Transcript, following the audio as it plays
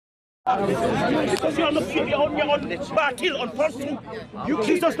Because you're on battle, on falsehood.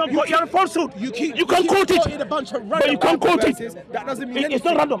 Jesus not you're on falsehood. You can't quote it. But you can't quote it. That doesn't mean anything. It's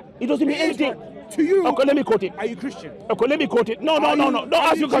not random. It doesn't mean anything. To you, okay, let me quote it. Are you Christian? Okay, let me quote it. No. Don't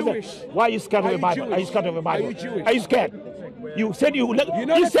ask you Jewish? Why are you scared of the Bible? Are you scared of the Bible? Are you Jewish? Are you scared? You said you let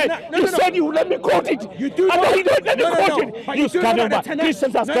you let me quote it. You do not. You don't let me quote it. You scared of the Bible.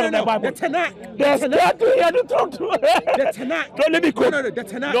 Christians are scared of the Bible. The Tanakh. They're scared to hear the truth. The Tanakh. Don't let me quote. No. The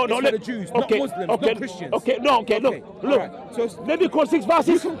Tanakh is for the Jews, not Muslims, not Christians. Okay. Look. Right. So let me quote 6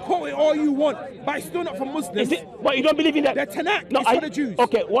 verses. You can quote it all you want, but it's still not for Muslims. Is it? But you don't believe in that? The Tanakh is for the Jews.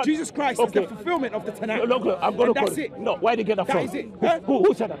 Okay. What? Jesus Christ is the fulfillment of the Tanakh. Look, I'm going to quote it. It. No, where did you get that from? That is it.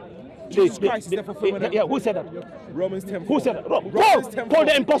 Who said that? Jesus Christ is the fulfillment. Yeah, who said that? Romans 10. Who said that? Paul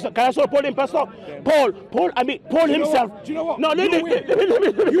the impostor. Can I say Paul the impostor? Paul himself. Do you know what? No, let me.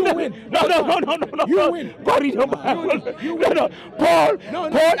 You win. No. You win. Go read your Bible. No.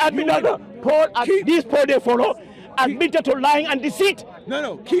 Paul these Paul they follow admitted to lying and deceit.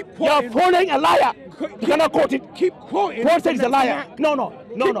 No. Keep quoting. You're following a liar. You cannot quote it. Keep quoting. Paul said he's a liar. No.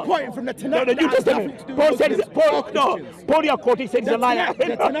 Keep quoting from the Tanakh. No, you just tell me. Paul said he's Paul you're quoting said he's a liar.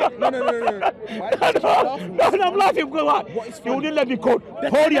 No, I'm laughing. Go on. You wouldn't let me quote.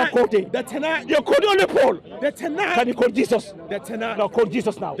 Paul you're quoting. The Tanakh. You're quoting only Paul. The Tanakh. Can you quote Jesus? The Tanakh. No, quote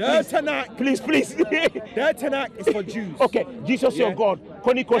Jesus now. The Tanakh. Please. The Tanakh is for Jews. Okay, Jesus your God.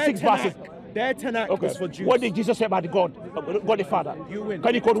 Can you quote 6 verses? Their Tanakh is for Jews. What did Jesus say about God the Father? You win.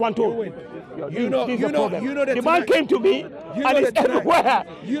 Can you quote 1, 2? You win. You know the man came to me and he's everywhere.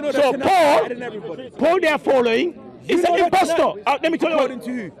 So Paul they're following is an impostor. Let me tell you according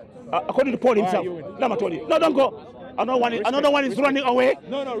to who? According to Paul himself. Let me tell you. No, don't go. Another one is running away.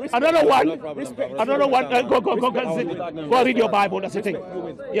 No. Another one. Go read your Bible. That's the thing.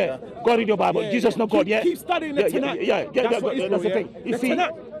 Yeah. Go read your Bible. Jesus no God. Yeah. Keep studying the Tanakh. Yeah. That's the thing. You see,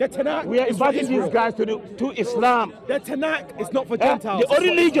 the Tanakh. We are inviting these guys to Islam. The Tanakh is not for Gentiles. The only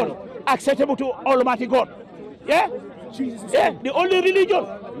religion acceptable to Almighty God. Yeah. Jesus is the only religion.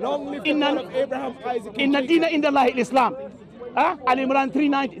 Long live the God of Abraham, Isaac, in Nadina in the light Islam. Al-Imran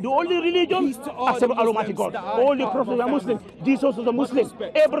 390, the only religion accepted Almighty God. All the prophets are Muslims. Jesus was a Muslim.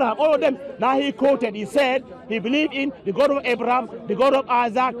 Abraham, all of them. Now he quoted, he said, he believed in the God of Abraham, the God of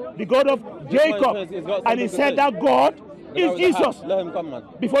Isaac, the God of Jacob. And he said that God is Jesus.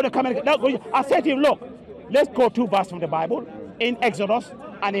 Before the coming. I said to him, look, let's go 2 verses from the Bible in Exodus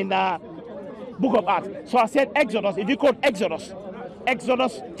and in the book of Acts. So I said Exodus, if you quote Exodus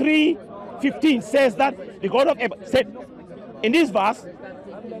 3:15 says that the God of Abraham said, in this verse,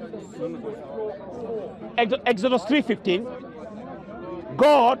 Exodus 3:15,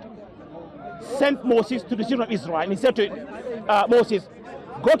 God sent Moses to the children of Israel, and he said to Moses,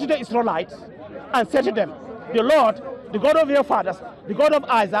 go to the Israelites and say to them, the Lord, the God of your fathers, the God of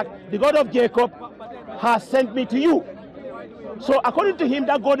Isaac, the God of Jacob, has sent me to you. So according to him,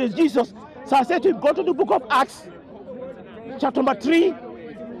 that God is Jesus. So I said to him, go to the book of Acts, chapter number 3,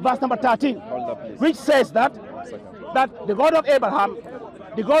 verse number 13, which says that the God of Abraham,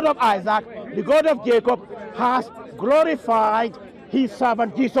 the God of Isaac, the God of Jacob has glorified his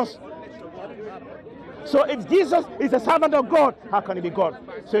servant Jesus. So if Jesus is a servant of God, how can he be God?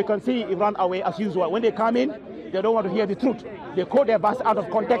 So you can see he ran away as usual. When they come in, they don't want to hear the truth. They quote their verse out of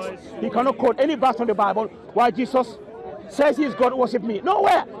context. He cannot quote any verse from the Bible why Jesus says he is God, worship me.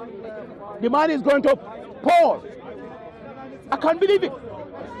 Nowhere. The man is going to Paul. I can't believe it.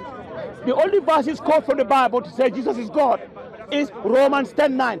 The only verse is called from the Bible to say Jesus is God is Romans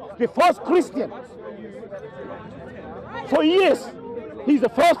 10:9. The first Christian. For years, he's the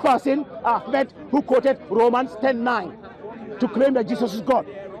first person I've met who quoted Romans 10:9 to claim that Jesus is God,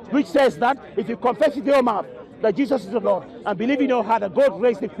 which says that if you confess with your mouth that Jesus is the Lord and believe in your heart that God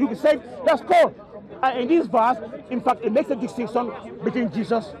raised him, you will be saved. That's Paul. And in this verse, in fact, it makes a distinction between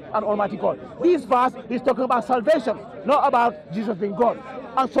Jesus and Almighty God. This verse is talking about salvation, not about Jesus being God.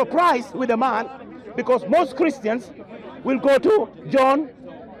 I'm surprised with the man because most Christians will go to John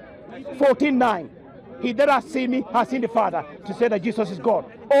 14:9. He that has seen me has seen the Father, to say that Jesus is God.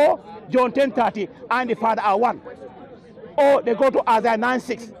 Or John 10:30, I and the Father are one. Or they go to Isaiah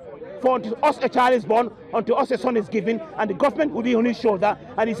 9:6. For unto us a child is born, unto us a son is given, and the government will be on his shoulder,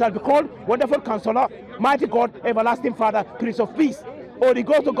 and he shall be called Wonderful Counselor, Mighty God, Everlasting Father, Prince of Peace. Or he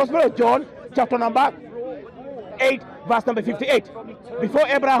goes to the Gospel of John, chapter number 8, verse number 58. Before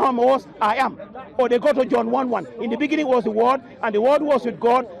Abraham was, I am. Or they go to John 1:1. In the beginning was the Word, and the Word was with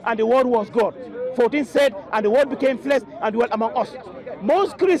God, and the Word was God. 14 said, and the Word became flesh and dwelt among us.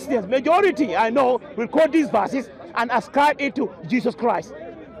 Most Christians, majority I know, will quote these verses and ascribe it to Jesus Christ.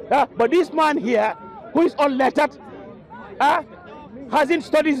 But this man here, who is unlettered, hasn't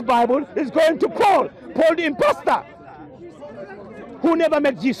studied his Bible is going to Paul the impostor, who never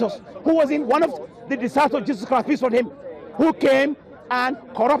met Jesus, who was in one of the disciples of Jesus Christ, peace on him, who came and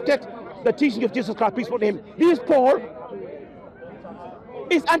corrupted the teaching of Jesus Christ, peace on him. This Paul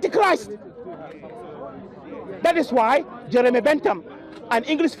is Antichrist. That is why Jeremy Bentham, an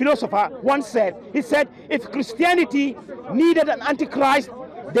English philosopher, once said, he said, if Christianity needed an Antichrist,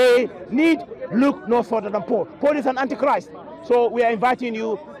 they need look no further than Paul. Paul is an Antichrist. So we are inviting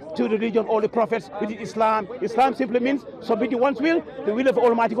you to the religion of all the prophets, which is Islam. Islam simply means submitting one's will, the will of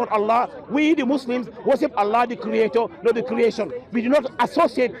Almighty God Allah. We, the Muslims, worship Allah, the Creator, not the creation. We do not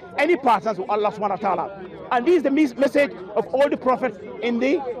associate any partners with Allah subhanahu wa ta'ala. And this is the message of all the prophets in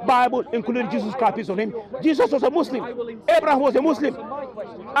the Bible, including Jesus Christ, peace on him. Jesus was a Muslim. Abraham was a Muslim.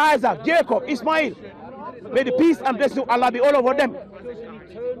 Isaac, Jacob, Ismail. May the peace and blessing of Allah be all over them.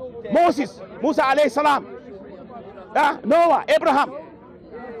 Moses, Musa alayhi salam. Noah, Abraham.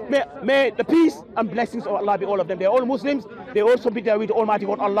 May the peace and blessings of Allah be all of them. They are all Muslims. They also be there with Almighty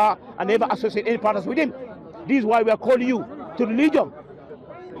God Allah and never associate any partners with him. This is why we are calling you to the religion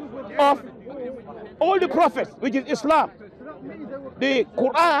of all the prophets, which is Islam. The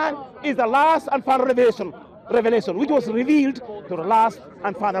Quran is the last and final revelation which was revealed to the last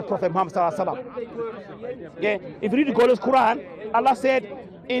and final prophet Muhammad sallallahu alaihi wasallam. Yeah, if you read the God's Quran, Allah said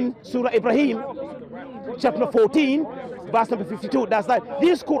in Surah Ibrahim, chapter 14, verse number 52, that's that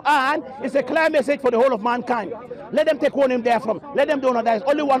this Quran is a clear message for the whole of mankind. Let them take warning therefrom. Let them know that there is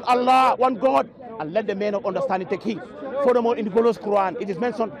only one Allah, one God, and let the men of understanding take heed. Furthermore, in the God's Quran, it is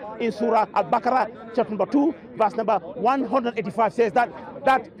mentioned in Surah Al-Baqarah, chapter number 2, verse number 185, says that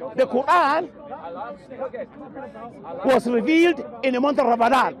the Quran was revealed in the month of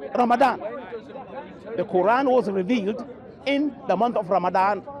Ramadan. The Quran was revealed in the month of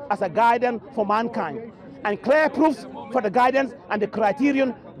Ramadan as a guidance for mankind and clear proofs for the guidance and the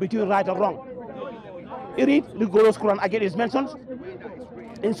criterion between right and wrong. You read the God's Quran again, is mentioned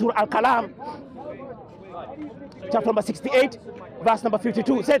in Surah Al-Kalam, chapter number 68, verse number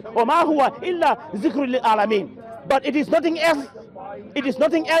 52. It said, وَمَا هُوَ إِلَّا ذِكْرٌ لِلْعَالَمِينَ. But it is nothing else. It is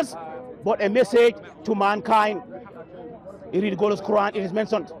nothing else but a message to mankind. You read the God's Quran, it is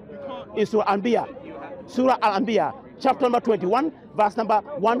mentioned in Surah Al-Anbiya, chapter number 21, verse number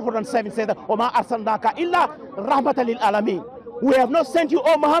 107, says that وَمَا أَرْسَلْنَاكَ إِلَّا رَحْمَةً لِلْعَالَمِينَ. We have not sent you,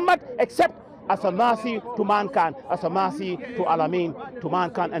 O Muhammad, except as a mercy to mankind, as a mercy to Alamin, to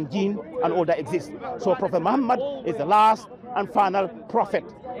mankind and jinn and all that exists. So Prophet Muhammad is the last and final prophet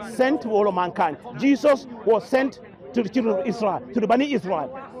sent to all of mankind. Jesus was sent to the children of Israel, to the Bani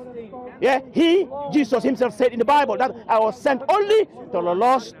Israel. Yeah, Jesus himself said in the Bible that I was sent only to the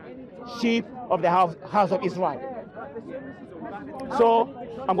lost sheep of the house of Israel. So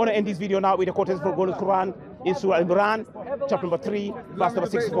I'm going to end this video now with a quotation from God's Quran in Surah Al-Imran, chapter number 3, verse number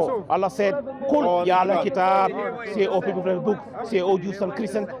 64. Allah said, Qul ya al kitab, say, O people of the book, say, O Jews and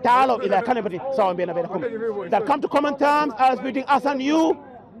Christians, ta'alaw ila kalimatin sawa'in bayna bainakum, that come to common terms as between us and you,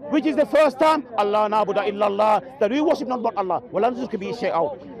 which is the first time, Allah na'budu illallah, that we worship not but Allah, wa la nushrika bihi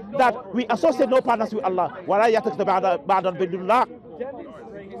shay'an, that we associate no partners with Allah, wa la yattakhidha ba'da bidullah,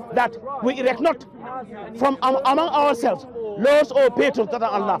 that we erect not from among ourselves laws or patrons that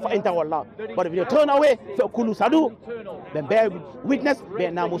are Allah, for enter Allah. But if you turn away, then bear witness,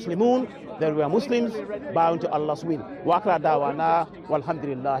 bear now Muslimun, that we are Muslims bound to Allah's will. Wa akra dawana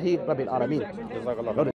walhamdulillahi rabbil alamin.